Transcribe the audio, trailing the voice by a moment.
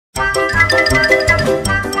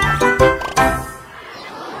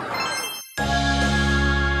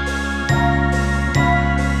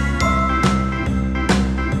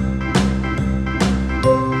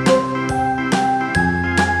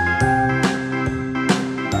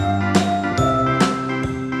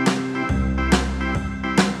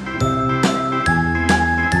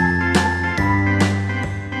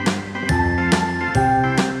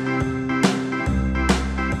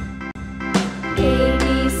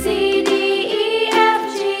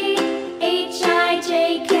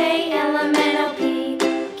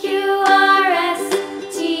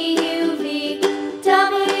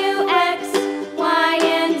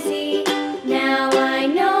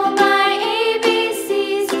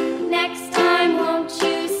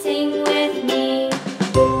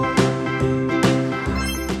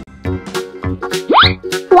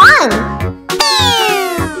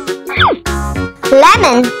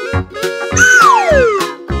Lemon.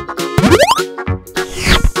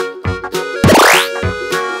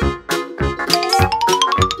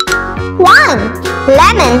 One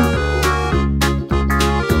lemon.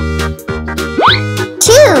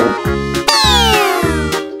 Two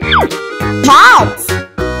heads.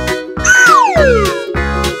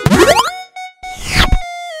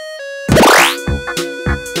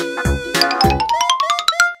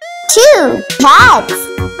 Two heads.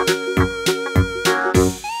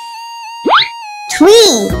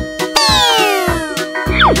 Three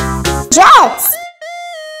jets.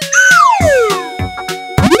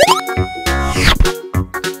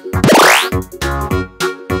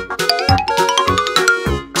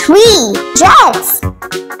 Three jets.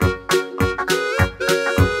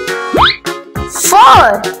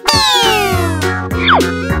 Four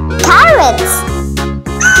carrots.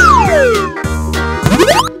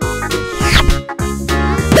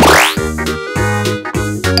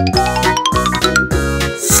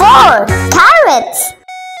 Four carrots.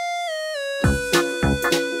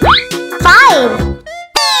 Five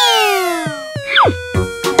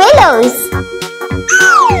pillows.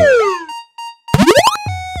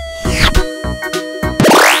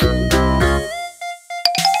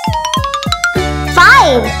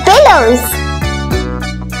 Five pillows.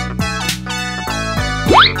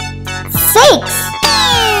 Six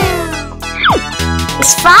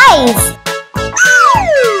fries.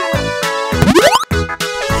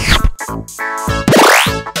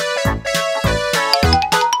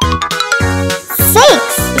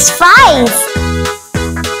 Six fries.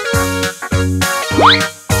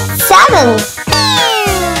 Seven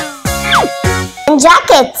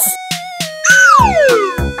jackets.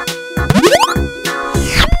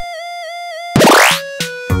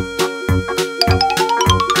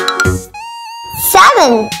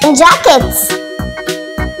 Seven jackets.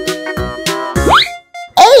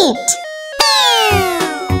 Eight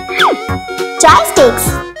joysticks.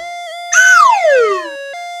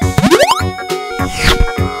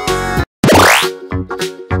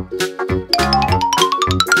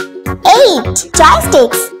 Eight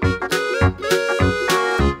joysticks.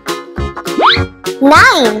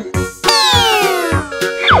 Nine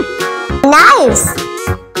knives.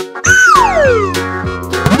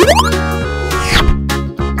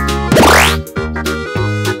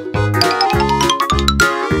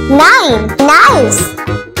 Nine knives.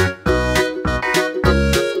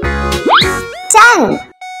 10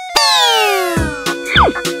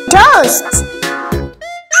 toasts.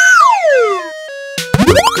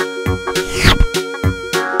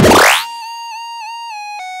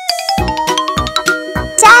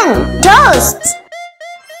 10 toasts.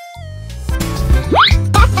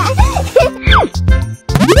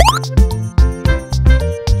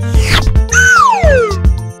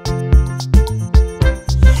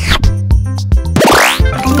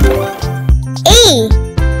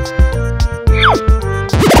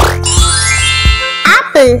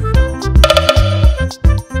 Apple.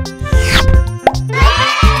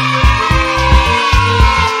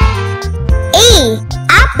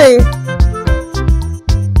 Apple.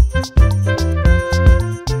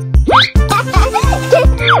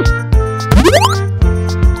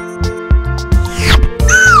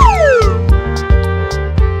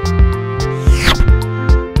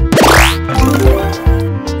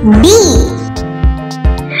 B.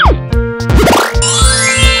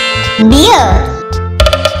 Beer.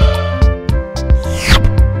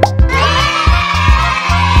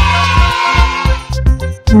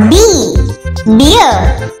 B.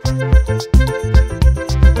 Beer.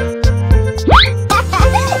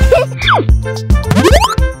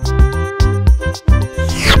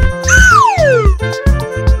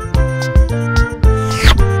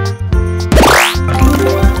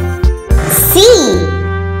 C.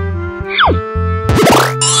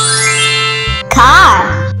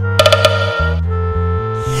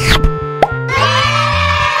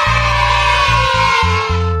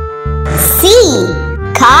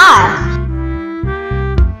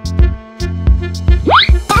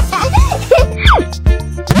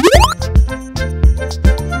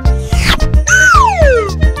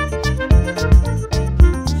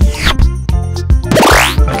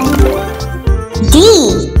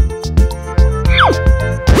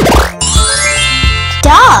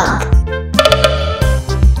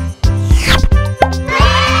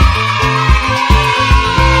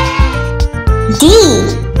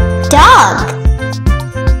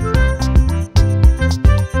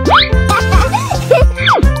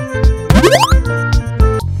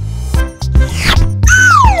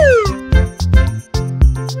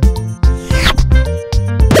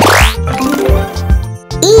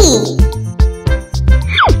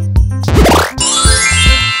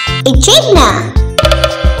 Echidna.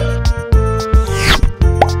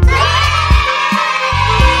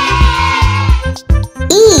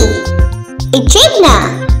 Echidna.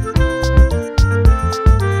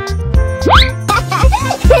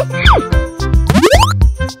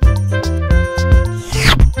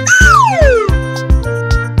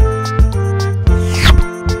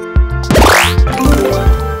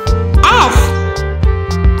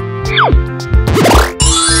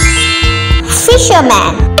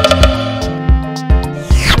 Fisherman.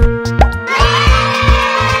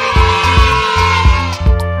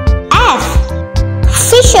 F.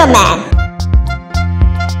 Fisherman.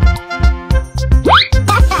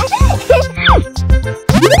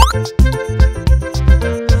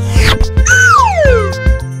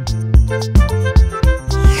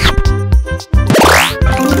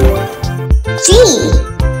 G.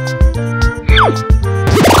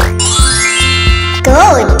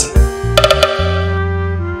 Goat.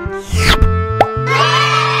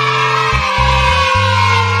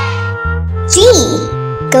 G.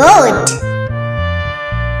 Goat.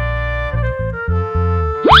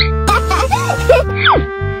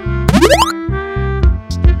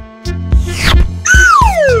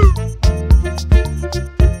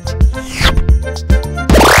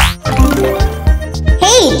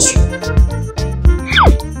 H.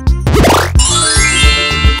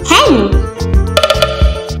 Hen.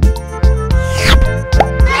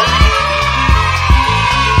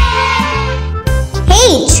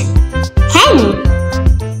 H. Hen.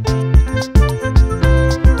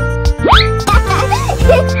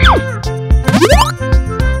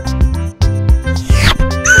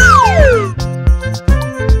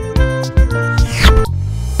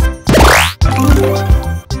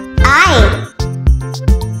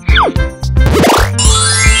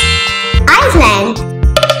 Iceland.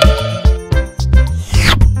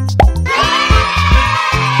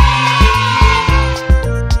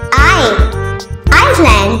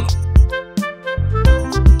 Iceland.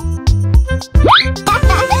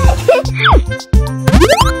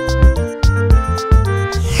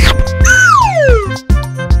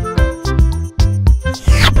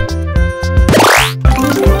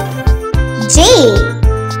 J.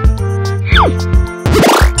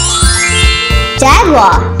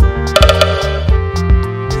 Jaguar.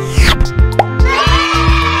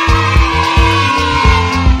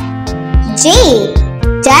 J.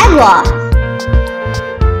 Jaguar.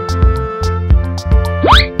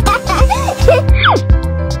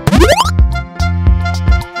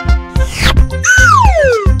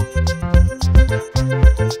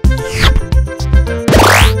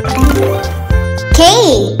 K.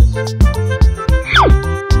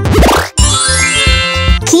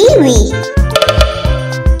 Kiwi.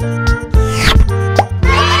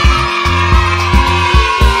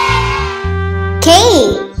 K.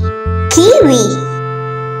 Kiwi.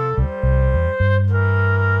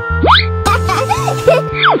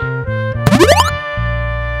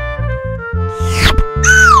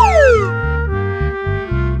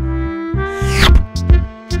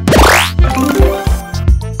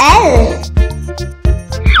 L.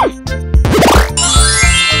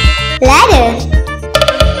 Ladder.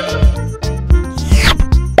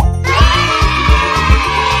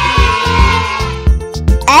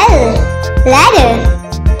 L. Ladder.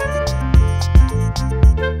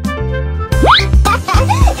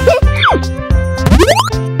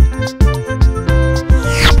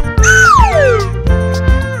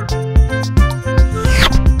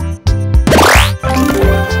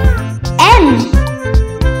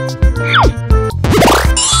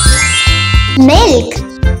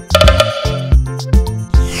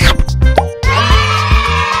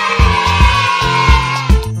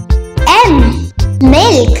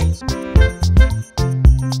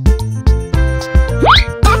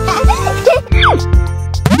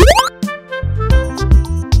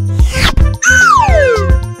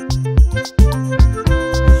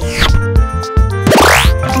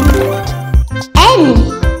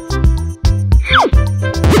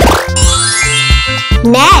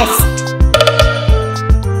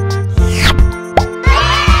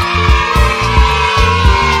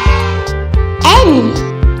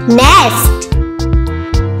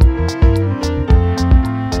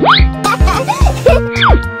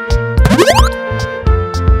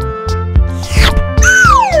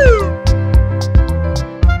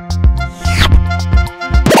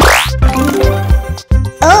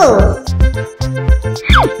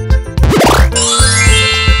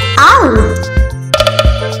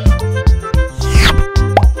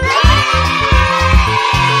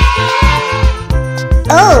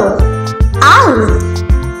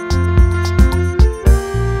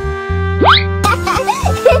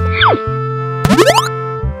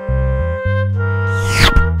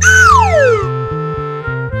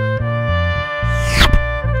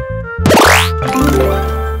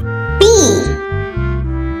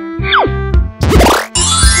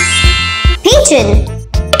 Pigeon.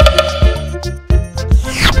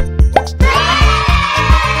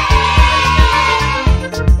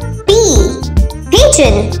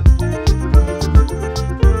 Pigeon.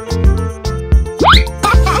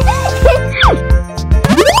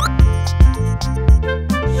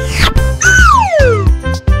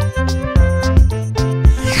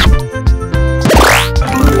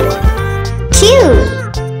 Q.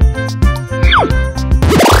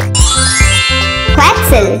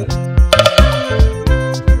 Quetzal.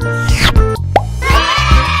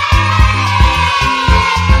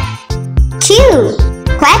 Q.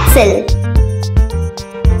 Quetzal.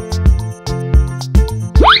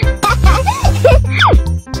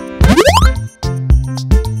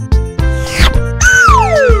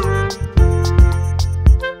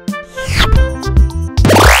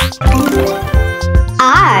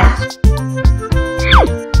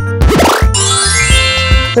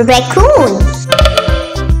 Raccoon.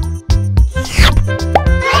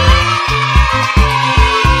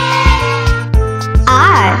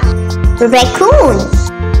 R. Raccoon.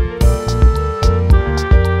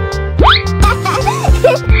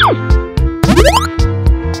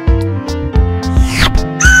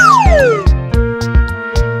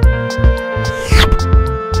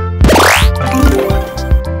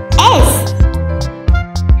 S.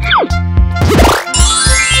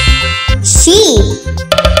 Sheep.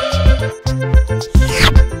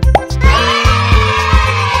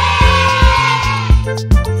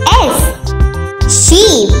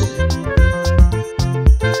 Sheep.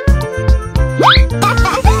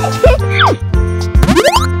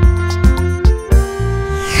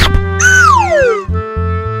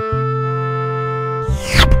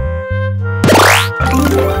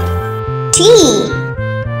 T.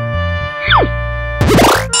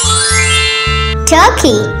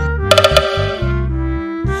 Turkey.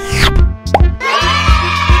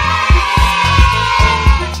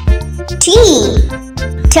 T.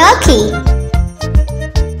 Turkey.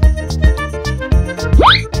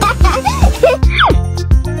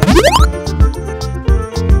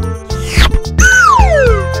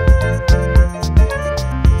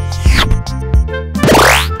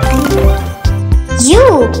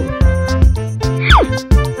 U.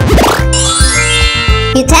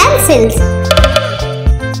 Utensils.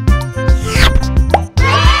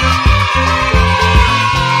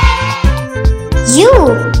 U.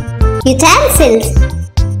 Utensils.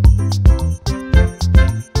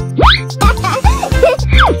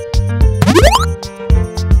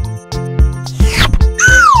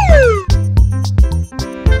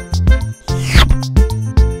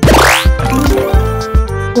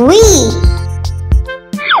 V.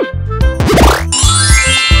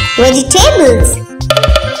 Vegetables.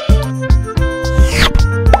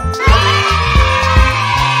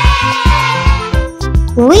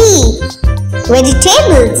 V.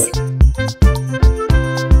 Vegetables.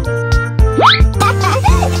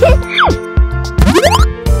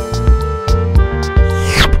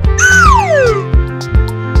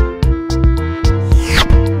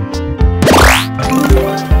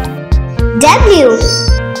 W.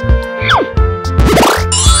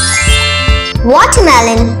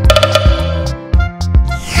 Watermelon.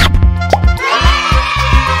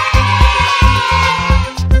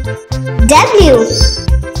 W.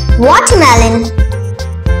 Watermelon.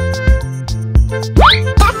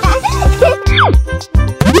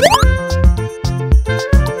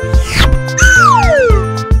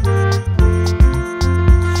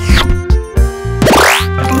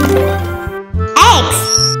 X.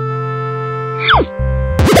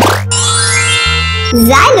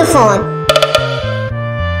 Xylophone.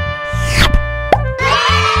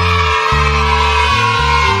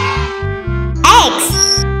 X.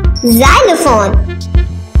 Xylophone.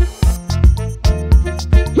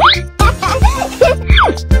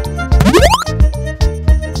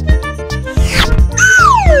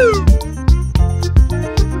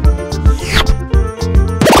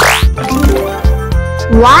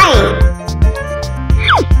 Y.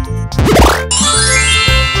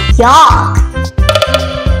 York.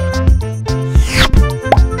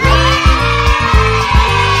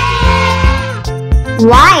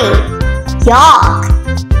 Y. York.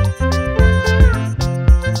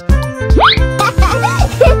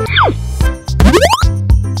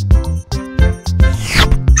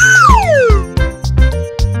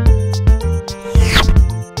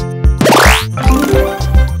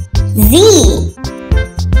 Z.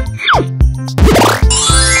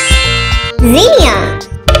 Zinnia.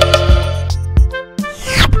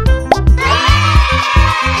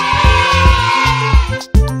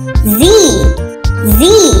 Z. Z.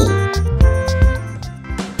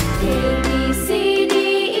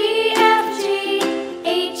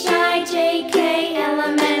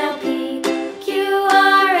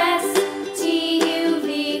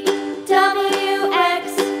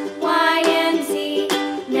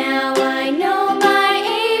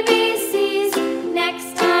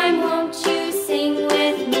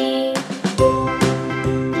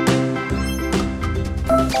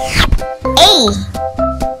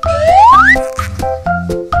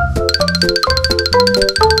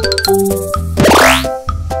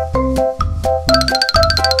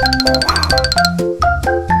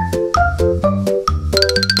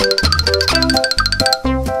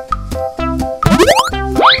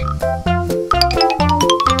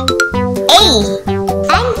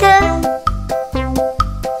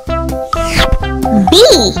 B.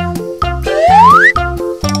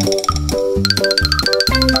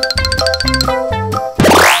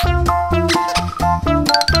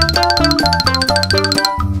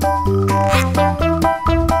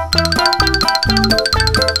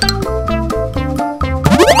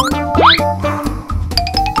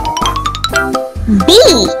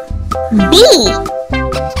 B.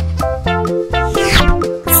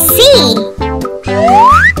 C.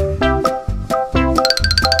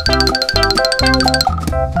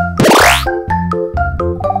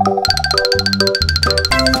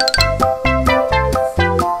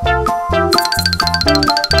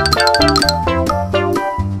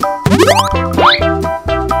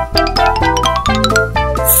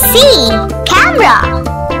 C. Camera.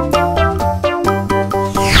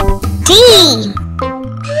 D.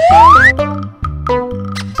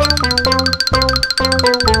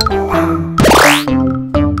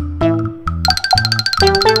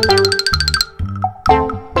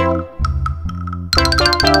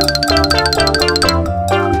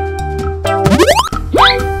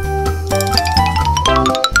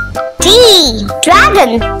 D.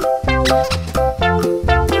 Dragon.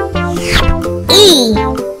 E.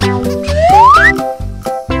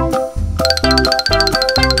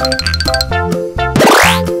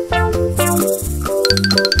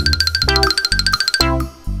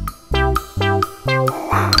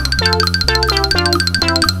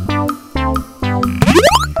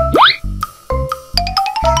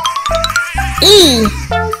 E.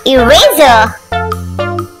 Eraser.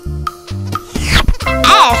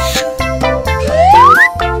 F.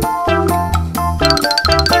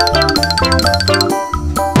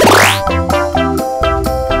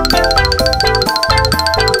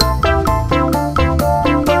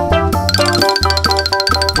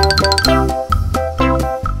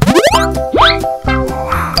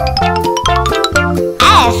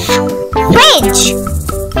 Fridge.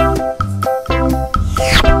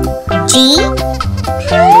 G.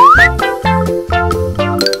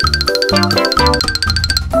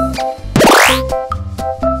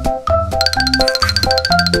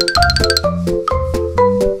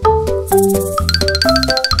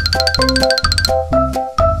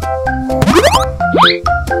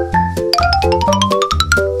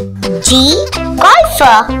 G.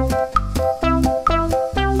 Golfer.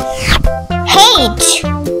 H.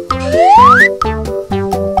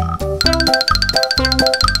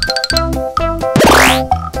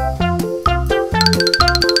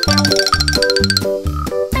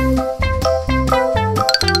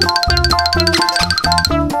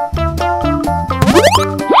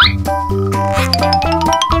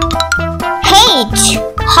 H.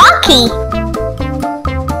 Hockey.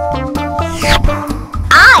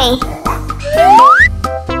 I.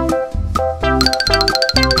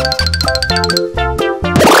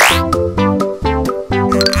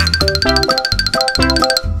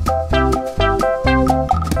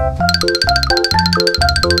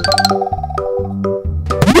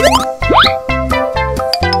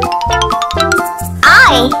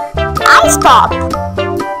 Ice pop.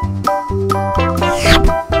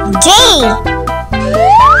 J.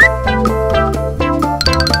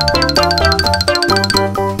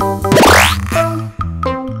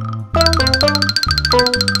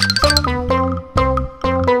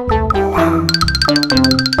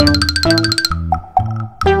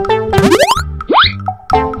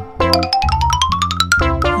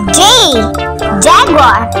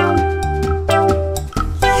 Jaguar.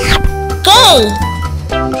 K.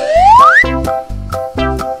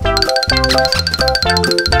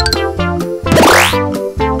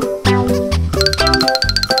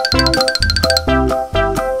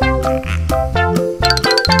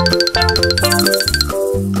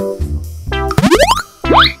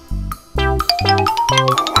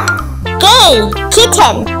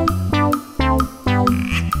 Kitten.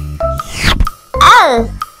 L.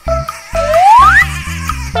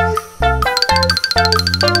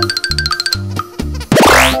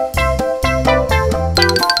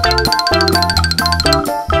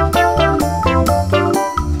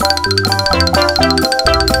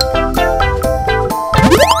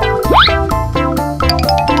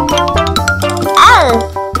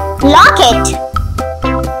 Locket.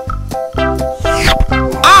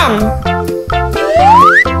 M.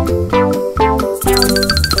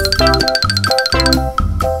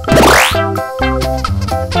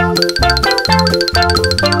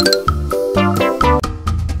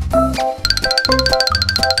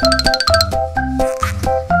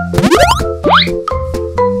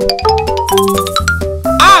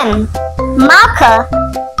 M. Marker.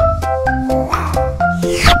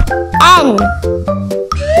 N.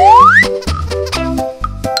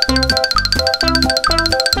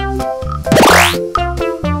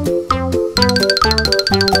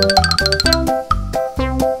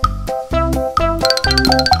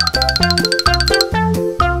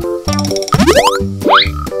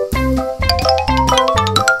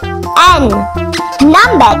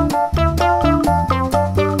 Number.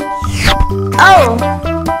 O.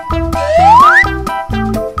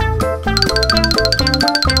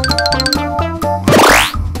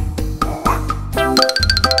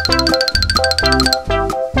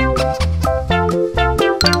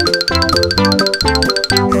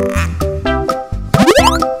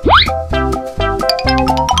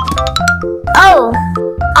 O.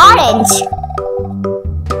 Orange.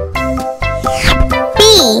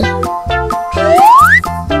 P.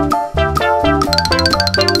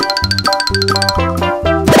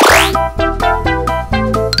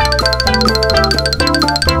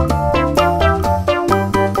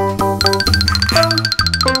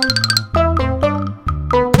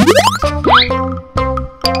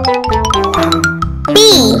 P.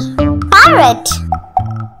 Parrot.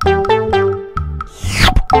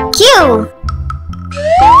 Q.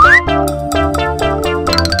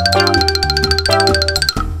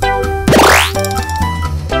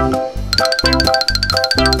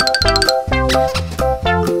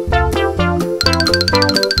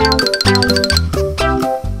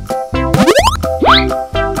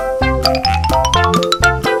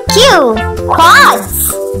 Q.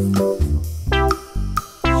 Cross.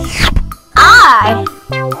 R.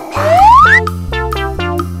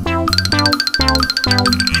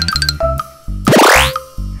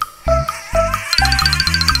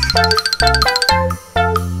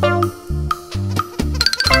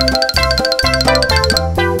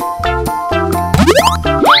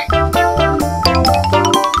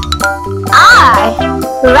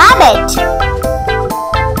 Rabbit.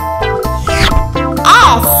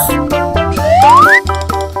 S.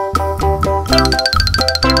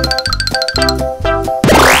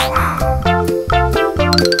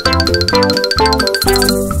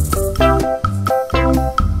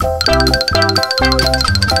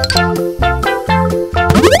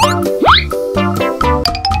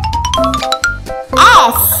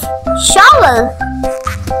 S. Shovel.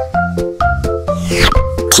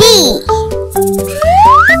 T.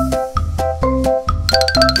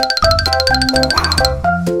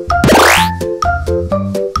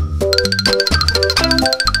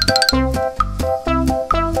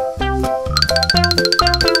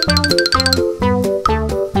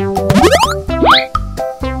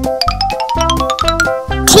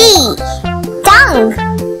 T. Tongue.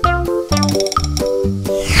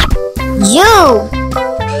 U.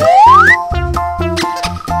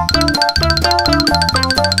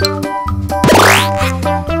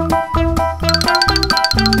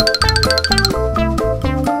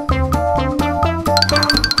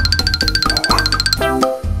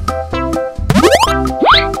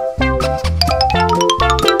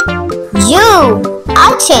 U.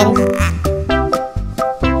 Urchin.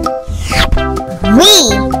 V.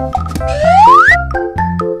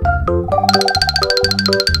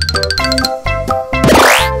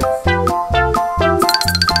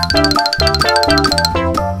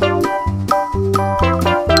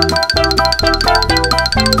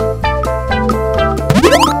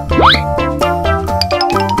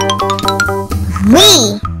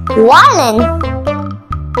 V. Violin.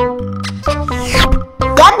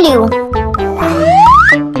 W.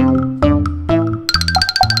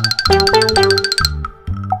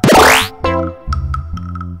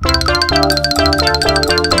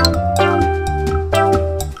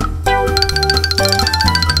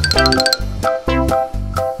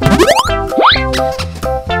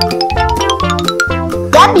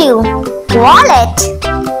 W. Wallet.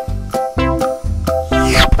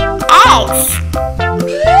 X.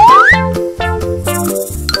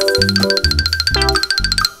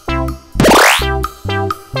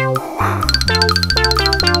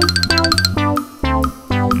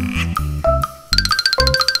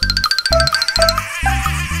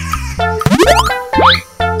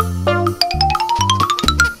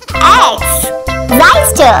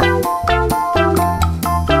 Zeister.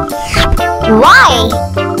 Y.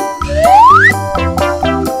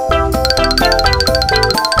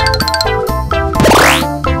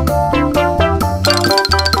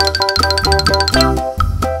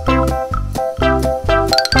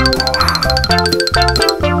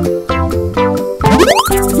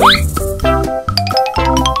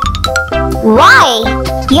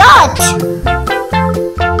 Yacht.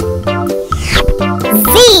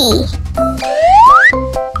 Z.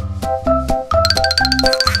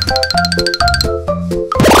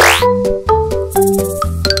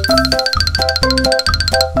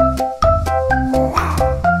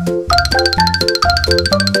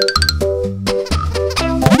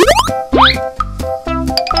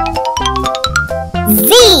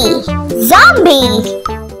 Z. Zombie.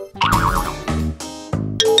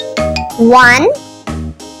 1,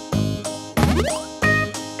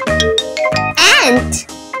 ant.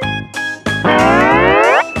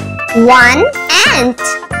 1 ant.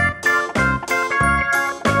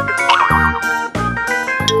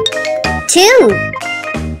 2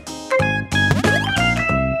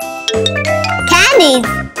 candies.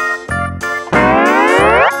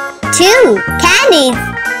 2 candies.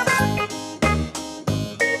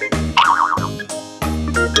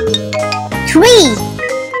 3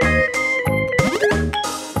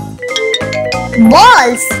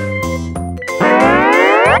 balls.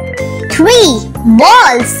 3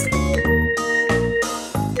 balls.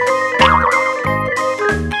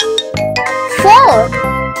 4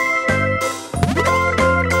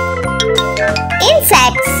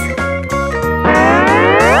 insects.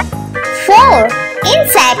 4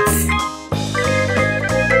 insects.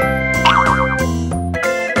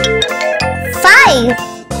 5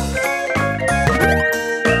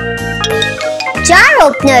 jar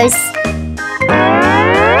openers.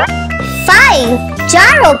 5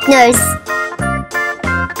 jar openers.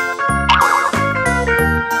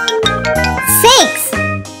 6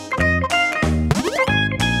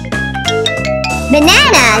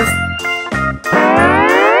 bananas.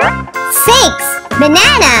 6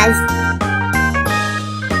 bananas.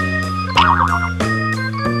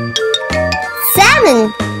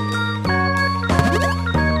 7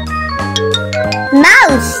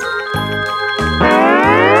 mouse.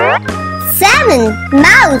 7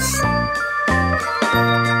 mouse.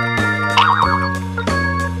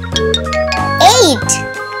 8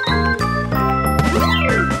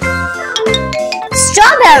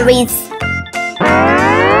 strawberries.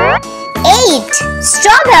 8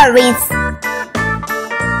 strawberries.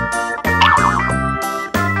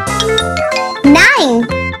 9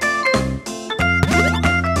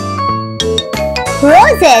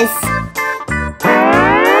 roses.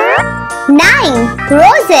 9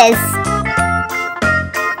 roses.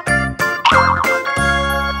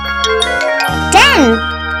 10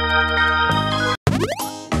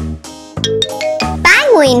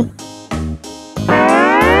 penguin.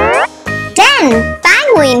 10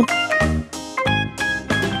 penguin.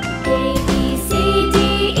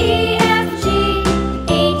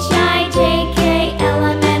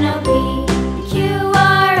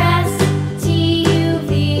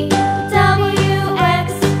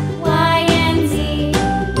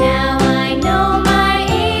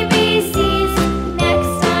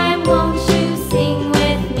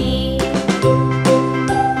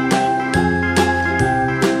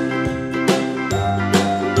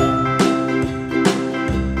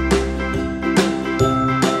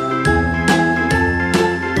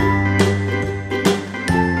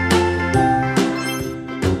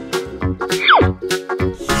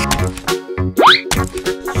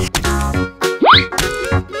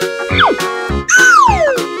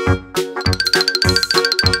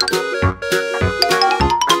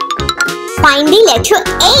 Find the letter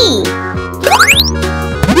A.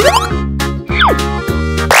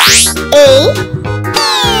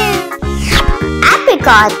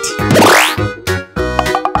 Apricot.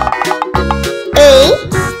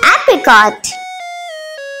 Apricot.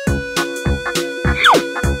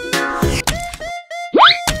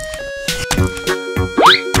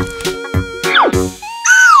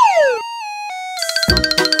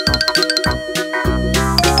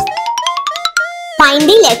 Find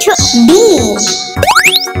the letter B.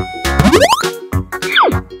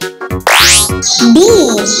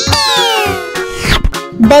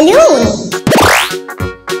 Balloon.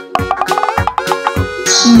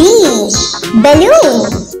 Balloon.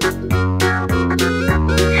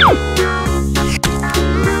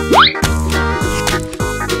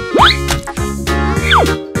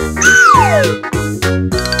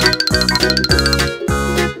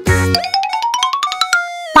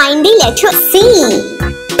 Find the letter C.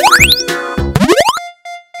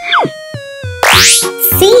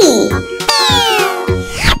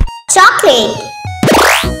 Chocolate.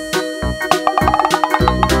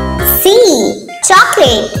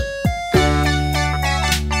 Chocolate.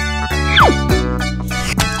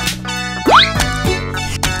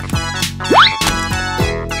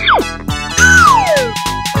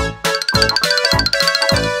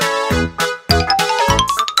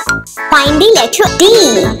 Find the letter D.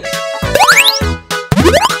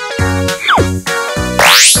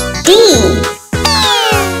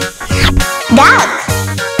 Duck.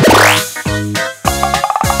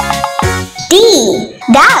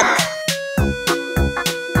 Duck.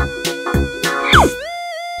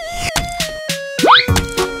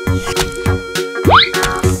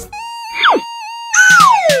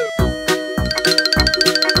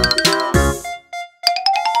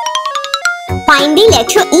 Find the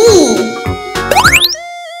letter E.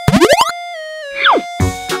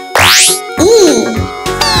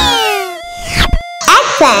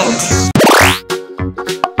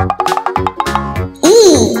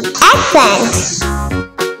 Eggplant.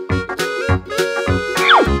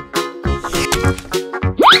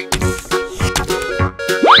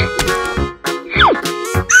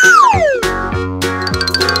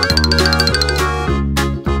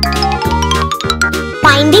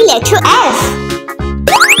 Find the letter F.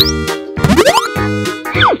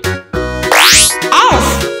 F.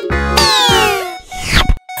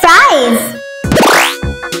 Fries.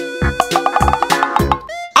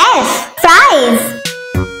 F. Fries.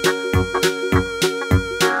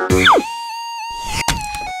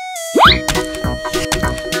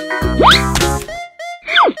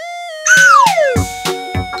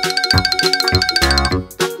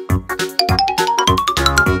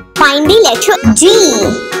 Find the letter G.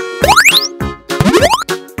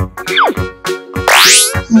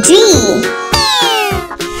 G.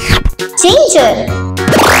 Ginger.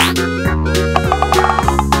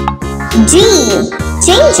 G.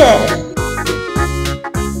 Ginger.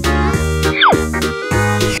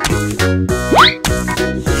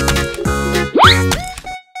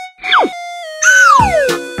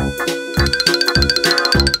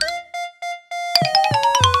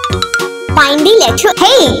 Find the letter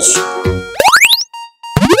H.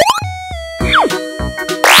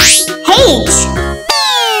 H.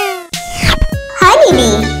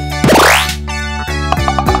 Honeybee.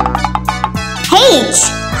 H.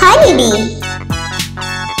 Honeybee.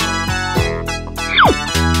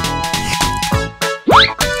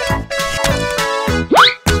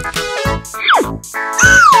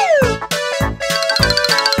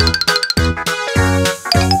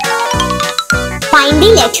 Find the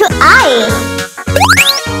letter I.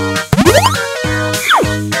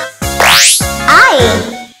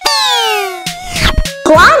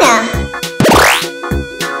 Iguana.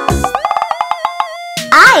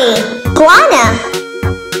 Iguana.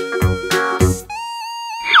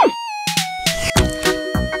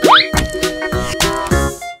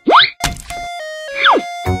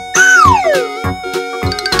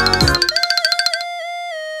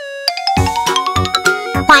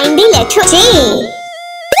 Find the letter J.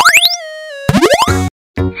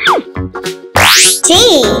 J.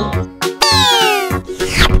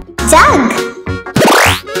 Jug.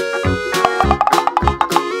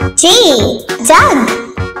 J. Jug.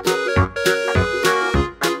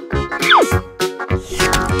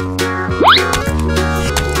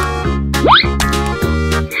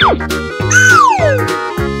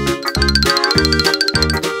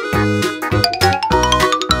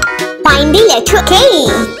 Find the letter K.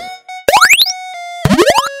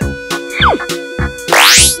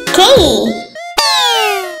 K.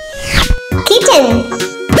 Kitten.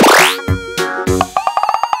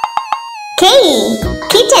 K.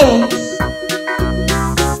 Kitten.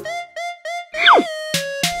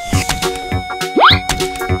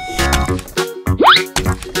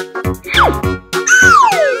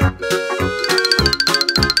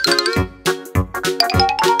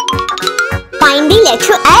 Find the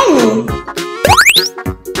letter L.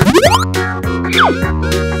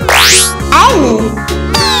 L.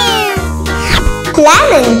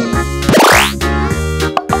 Lemon.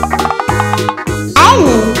 L.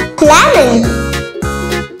 Lemon.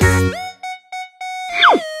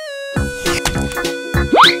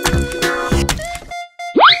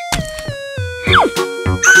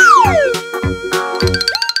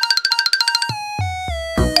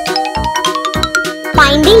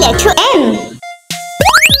 Find the letter M.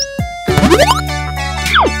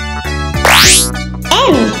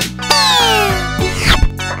 M.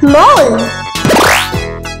 Mole.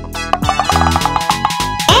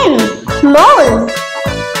 M. Mole.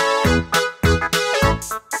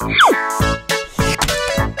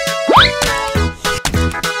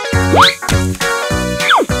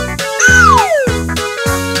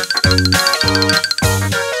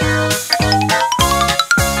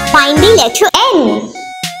 Find the letter N.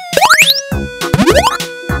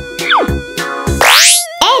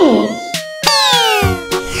 N.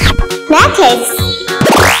 Necklace.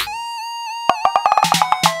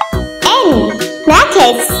 N.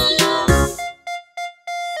 Necklace.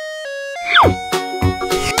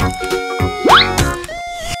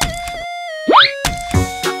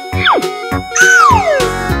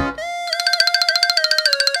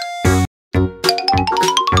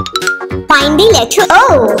 Find the letter O.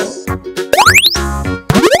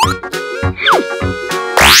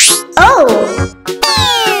 O.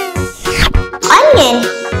 Onion.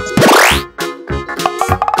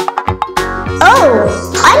 O.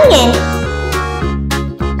 Onion.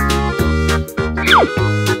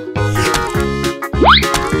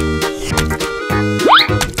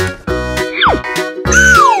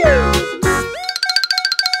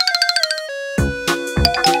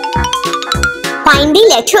 Find the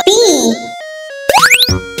letter P.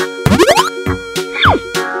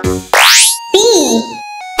 P.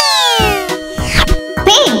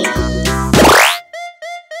 Pig.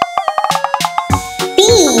 P.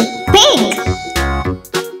 Pig.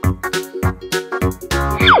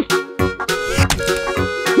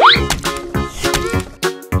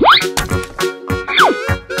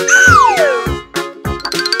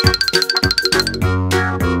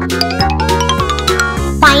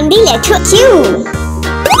 Find the letter Q.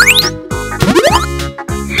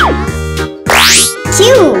 Q.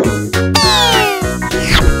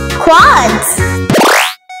 Quads.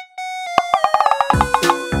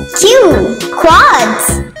 Q. Quads.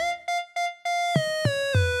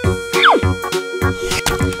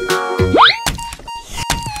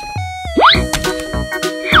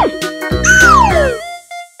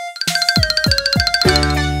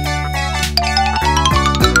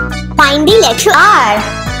 Find the letter R.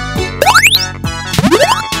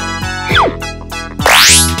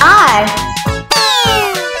 R.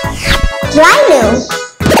 Rhino.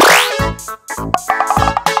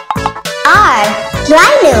 R.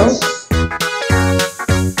 Rhino.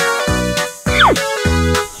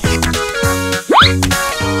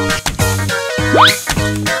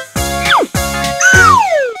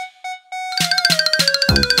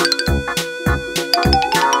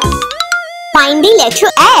 Find the letter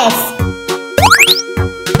S.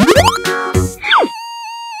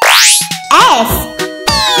 S.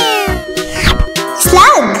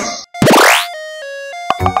 Slug.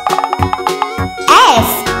 S.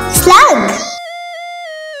 Slug.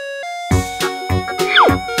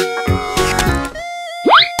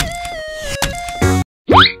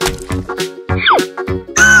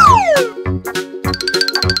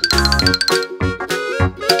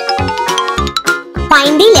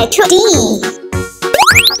 Find the letter D.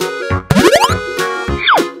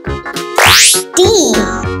 D.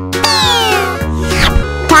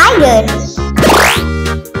 Tiger.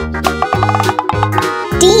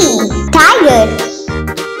 D. Tiger.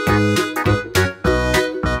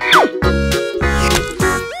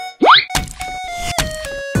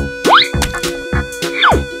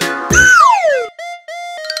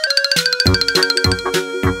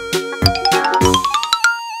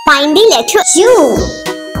 Find the letter U.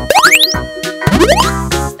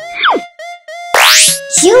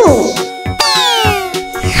 U.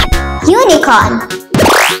 Unicorn.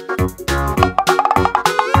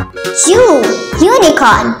 U.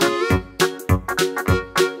 Unicorn.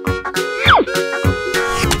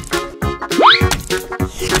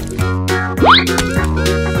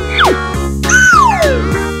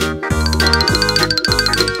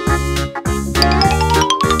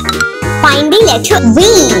 Find the letter V.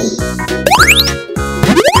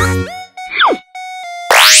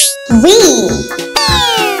 V.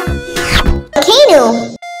 Volcano.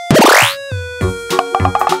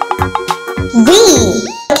 V.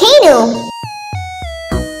 Volcano.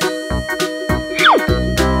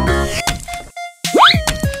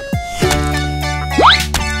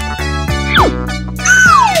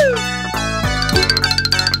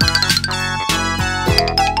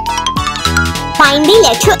 Find the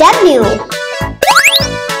letter W.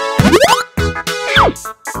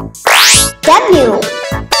 W.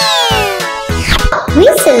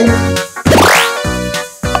 Whistle.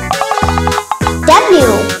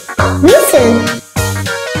 W. Whistle.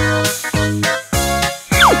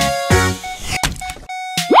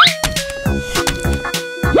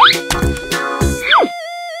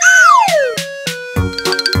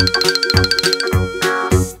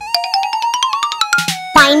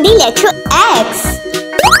 Find the letter X.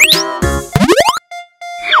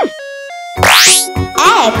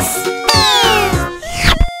 X.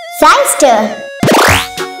 Zeister.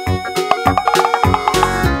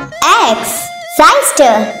 X.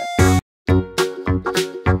 Zeister.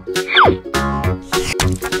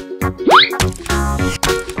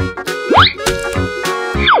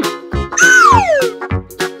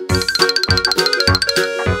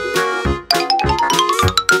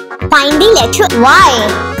 Find the letter Y.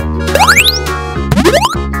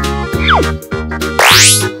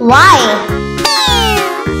 Y.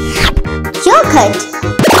 Yogurt.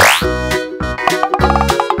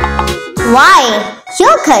 Y.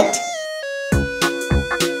 Yogurt.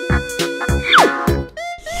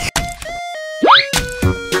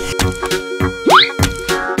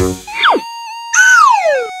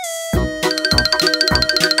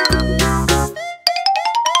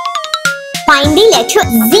 Find the letter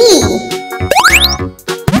Z.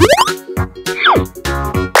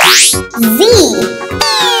 Z.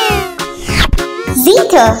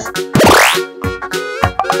 Zeta.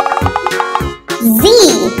 Z.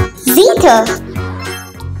 Zeta.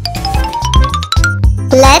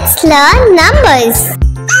 Let's learn numbers.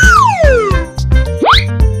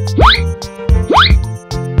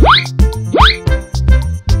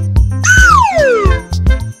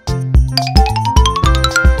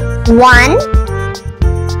 One,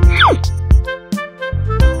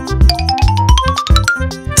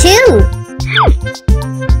 two,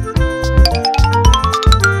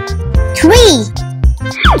 three,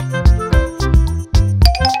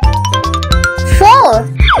 four,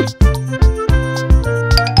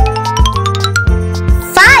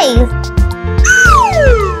 five.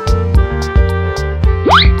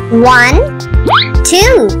 One,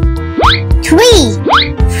 two, three,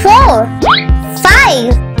 four,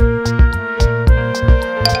 five.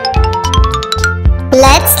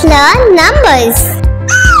 Let's learn numbers.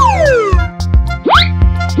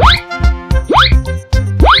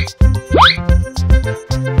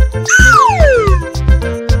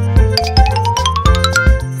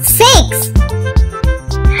 Six,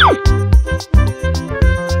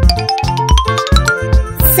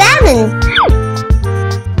 seven,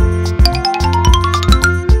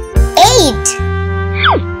 eight,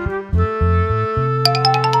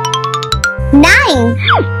 nine,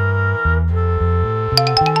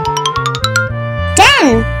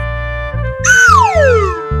 10.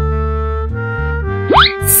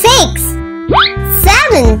 6,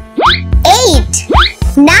 7, 8,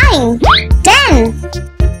 9, 10.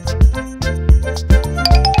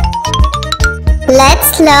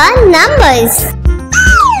 Let's learn numbers.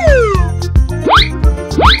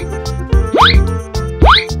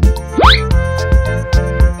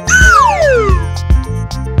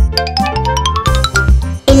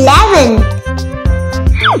 Eleven,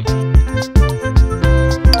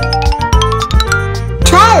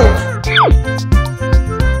 12,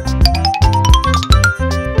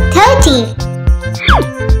 13,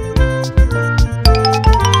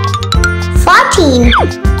 14,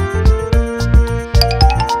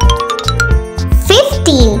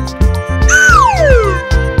 15,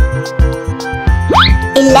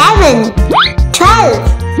 11, 12,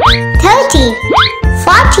 13,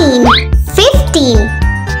 14, 15.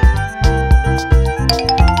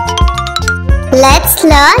 Let's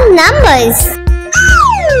learn numbers.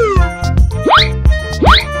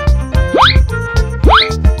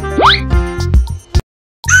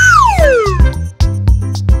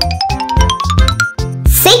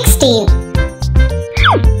 16,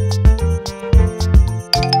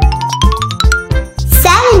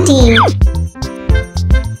 17,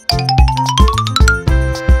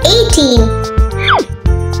 18,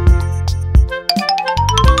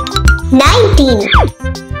 19,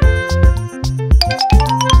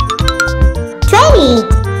 20,